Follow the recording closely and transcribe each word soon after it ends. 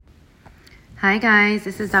Hi guys,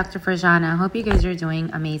 this is Dr. Farjana. I hope you guys are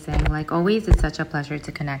doing amazing. Like always, it's such a pleasure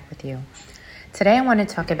to connect with you. Today I want to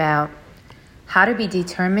talk about how to be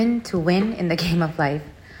determined to win in the game of life.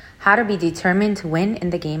 How to be determined to win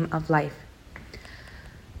in the game of life.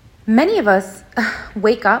 Many of us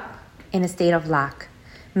wake up in a state of lack.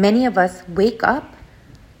 Many of us wake up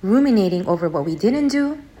ruminating over what we didn't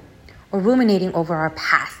do or ruminating over our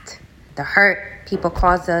past. The hurt people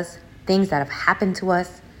caused us, things that have happened to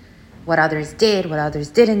us, what others did, what others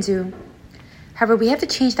didn't do. However, we have to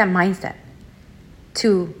change that mindset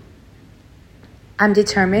to, I'm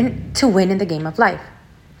determined to win in the game of life.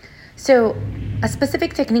 So, a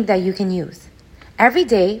specific technique that you can use. Every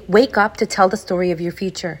day, wake up to tell the story of your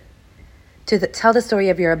future. Tell the story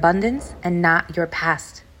of your abundance and not your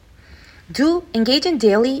past. Engage in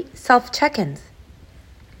daily self-check-ins.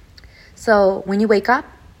 So, when you wake up,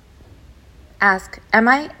 ask, am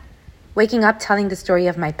I waking up telling the story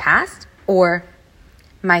of my past or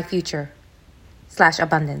my future /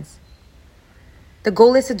 abundance? The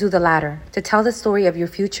goal is to do the latter, to tell the story of your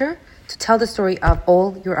future, to tell the story of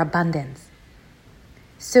all your abundance.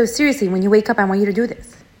 So seriously, when you wake up, I want you to do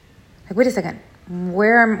this. Like, wait a second,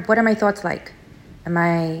 what are my thoughts like? Am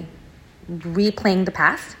I replaying the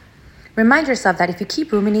past? Remind yourself that if you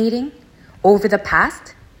keep ruminating over the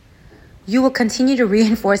past, you will continue to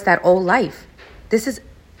reinforce that old life. This is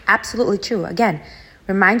absolutely true. Again,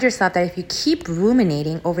 remind yourself that if you keep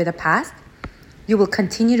ruminating over the past, you will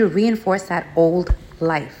continue to reinforce that old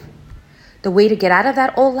life. The way to get out of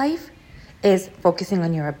that old life is focusing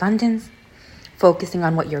on your abundance, focusing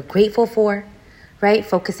on what you're grateful for, right?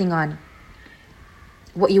 Focusing on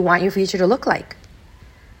what you want your future to look like.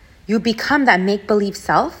 You become that make-believe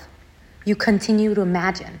self. You continue to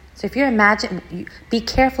imagine. So if be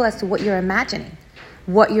careful as to what you're imagining,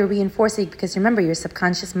 what you're reinforcing, because remember, your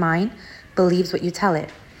subconscious mind believes what you tell it.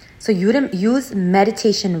 So you use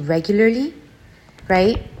meditation regularly,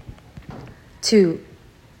 right? To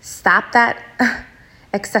stop that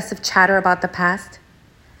excessive chatter about the past,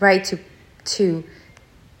 right? To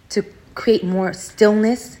create more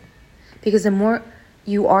stillness, because the more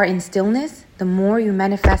you are in stillness, the more you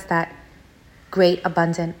manifest that great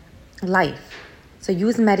abundant life. So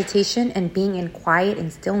use meditation and being in quiet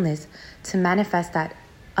and stillness to manifest that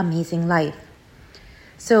amazing life.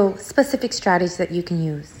 So specific strategies that you can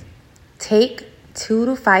use. Take 2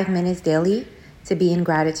 to 5 minutes daily to be in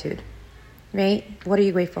gratitude, right? What are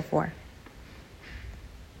you grateful for?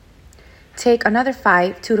 Take another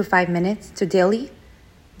 2 to 5 minutes to daily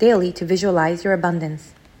to visualize your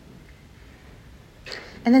abundance.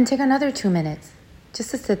 And then take another 2 minutes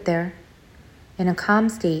just to sit there in a calm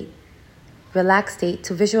state, relaxed state,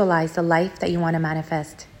 to visualize the life that you want to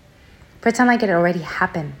manifest. Pretend like it already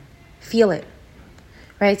happened. Feel it,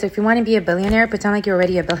 right? So if you want to be a billionaire, pretend like you're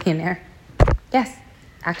already a billionaire. Yes,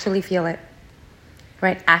 actually feel it,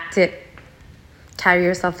 right? Act it. Carry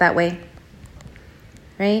yourself that way,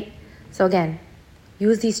 right? So again,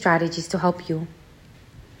 use these strategies to help you.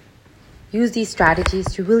 Use these strategies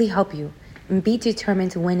to really help you and be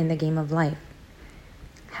determined to win in the game of life.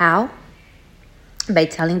 How? By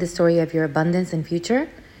telling the story of your abundance and future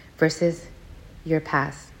versus your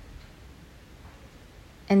past.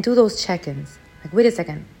 And do those check-ins. Like, wait a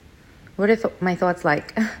second. What are my thoughts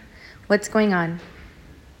like? What's going on?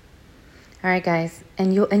 All right, guys.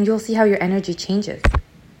 And you'll see how your energy changes.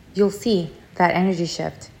 You'll see that energy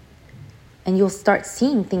shift. And you'll start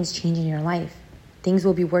seeing things change in your life. Things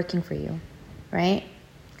will be working for you, right?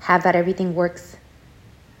 Have that everything works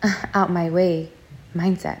out my way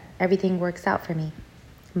mindset. Everything works out for me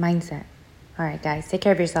mindset. All right, guys. Take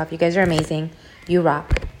care of yourself. You guys are amazing. You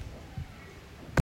rock.